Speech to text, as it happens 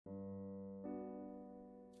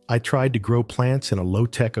I tried to grow plants in a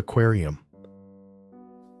low-tech aquarium.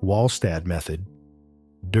 Walstad method,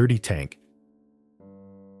 dirty tank.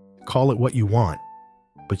 Call it what you want,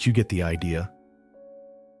 but you get the idea.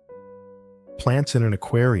 Plants in an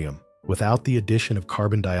aquarium without the addition of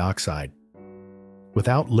carbon dioxide,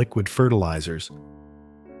 without liquid fertilizers,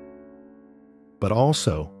 but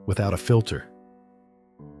also without a filter.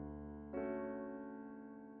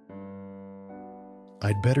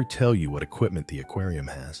 I'd better tell you what equipment the aquarium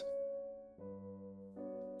has.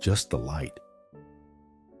 Just the light.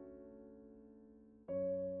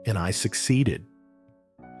 And I succeeded.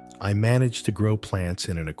 I managed to grow plants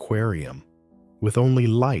in an aquarium with only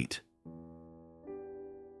light.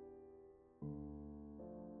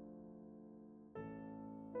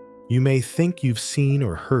 You may think you've seen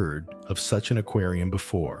or heard of such an aquarium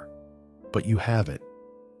before, but you haven't.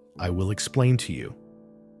 I will explain to you,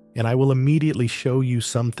 and I will immediately show you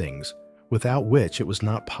some things without which it was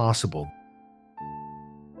not possible.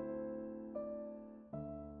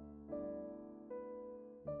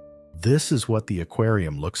 This is what the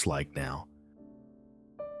aquarium looks like now.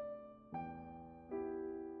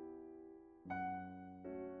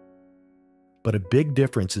 But a big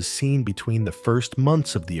difference is seen between the first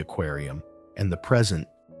months of the aquarium and the present.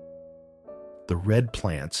 The red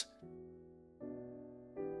plants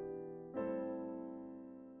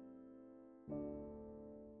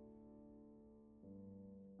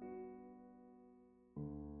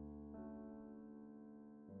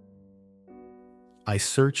I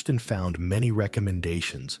searched and found many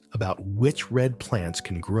recommendations about which red plants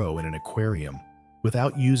can grow in an aquarium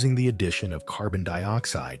without using the addition of carbon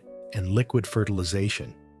dioxide and liquid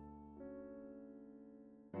fertilization.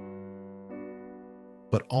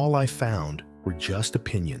 But all I found were just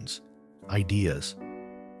opinions, ideas,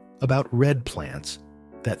 about red plants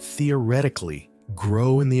that theoretically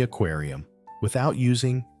grow in the aquarium without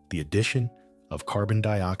using the addition of carbon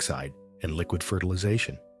dioxide and liquid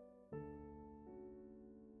fertilization.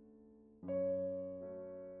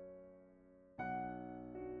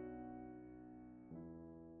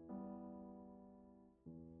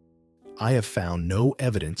 I have found no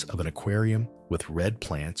evidence of an aquarium with red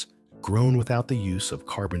plants grown without the use of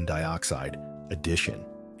carbon dioxide addition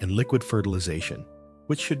and liquid fertilization,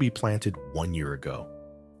 which should be planted 1 year ago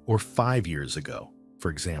or 5 years ago,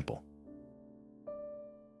 for example.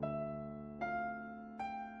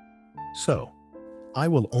 So, I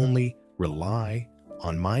will only rely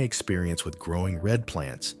on my experience with growing red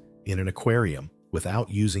plants in an aquarium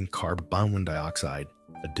without using carbon dioxide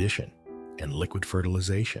addition and liquid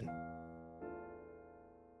fertilization.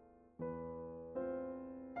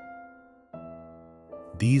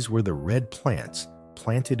 These were the red plants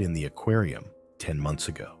planted in the aquarium 10 months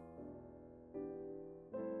ago.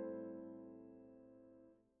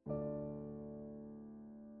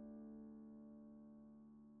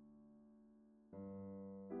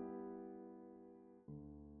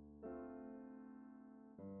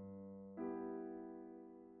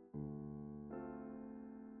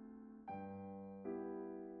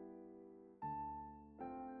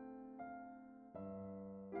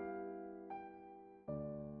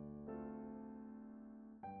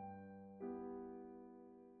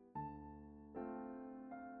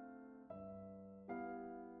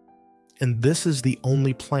 And this is the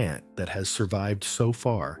only plant that has survived so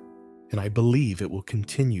far, and I believe it will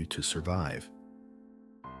continue to survive.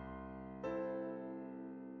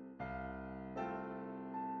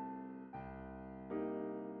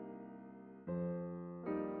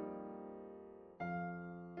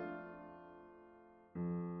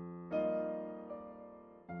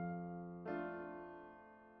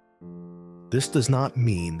 This does not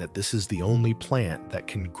mean that this is the only plant that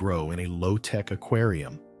can grow in a low-tech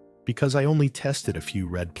aquarium, because I only tested a few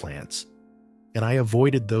red plants, and I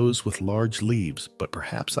avoided those with large leaves, but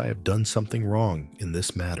perhaps I have done something wrong in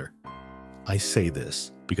this matter. I say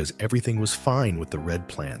this because everything was fine with the red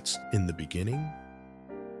plants in the beginning.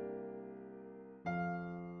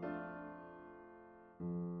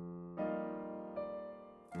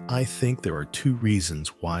 I think there are two reasons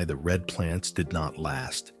why the red plants did not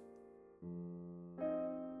last.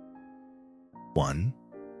 One,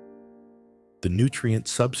 the nutrient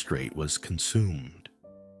substrate was consumed,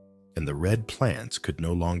 and the red plants could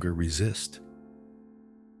no longer resist.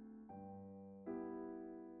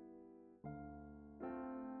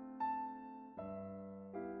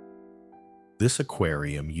 This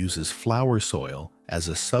aquarium uses flower soil as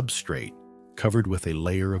a substrate covered with a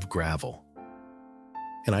layer of gravel.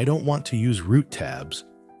 And I don't want to use root tabs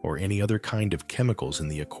or any other kind of chemicals in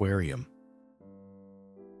the aquarium.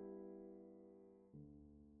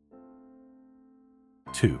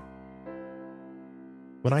 Two,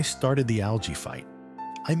 When I started the algae fight,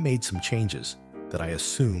 I made some changes that I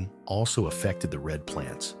assume also affected the red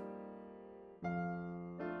plants.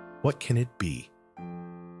 What can it be?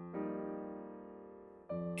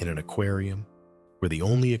 In an aquarium where the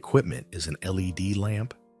only equipment is an LED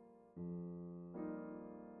lamp?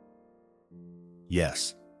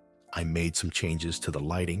 Yes, I made some changes to the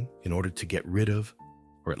lighting in order to get rid of,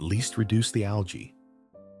 or at least reduce the algae.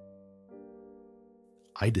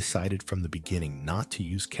 I decided from the beginning not to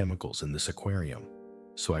use chemicals in this aquarium,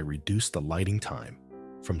 so I reduced the lighting time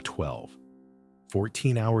from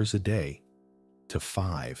 14 hours a day to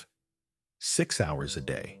 6 hours a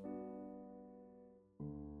day.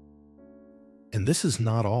 And this is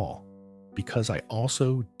not all, because I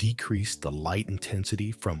also decreased the light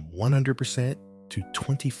intensity from 100% to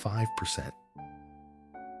 25%.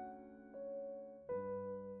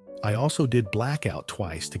 I also did blackout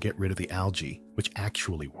twice to get rid of the algae, which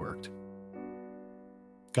actually worked.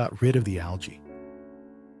 Got rid of the algae.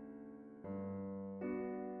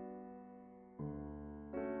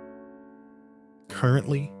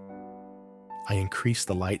 Currently, I increased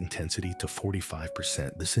the light intensity to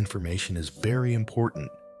 45%. This information is very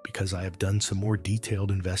important because I have done some more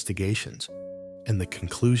detailed investigations, and the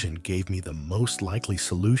conclusion gave me the most likely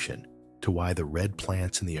solution to why the red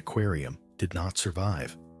plants in the aquarium did not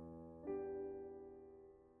survive.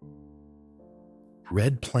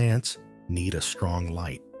 Red plants need a strong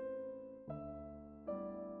light.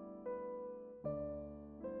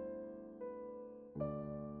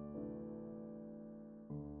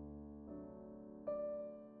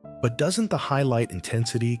 But doesn't the high light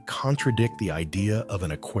intensity contradict the idea of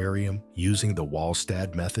an aquarium using the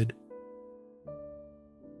Walstad method?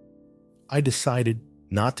 I decided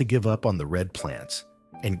not to give up on the red plants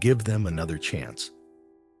and give them another chance.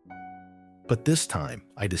 But this time,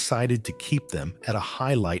 I decided to keep them at a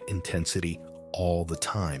high light intensity all the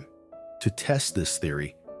time to test this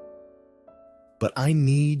theory. But I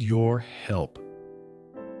need your help.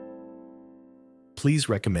 Please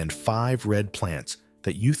recommend 5 red plants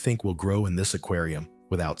that you think will grow in this aquarium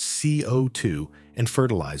without CO2 and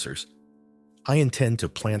fertilizers. I intend to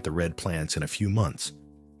plant the red plants in a few months,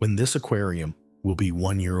 when this aquarium will be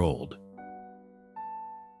 1 year old.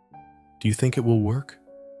 Do you think it will work?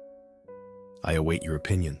 I await your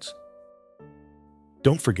opinions.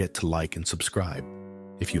 Don't forget to like and subscribe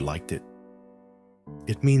if you liked it.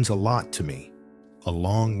 It means a lot to me,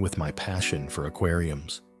 along with my passion for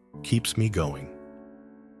aquariums, keeps me going.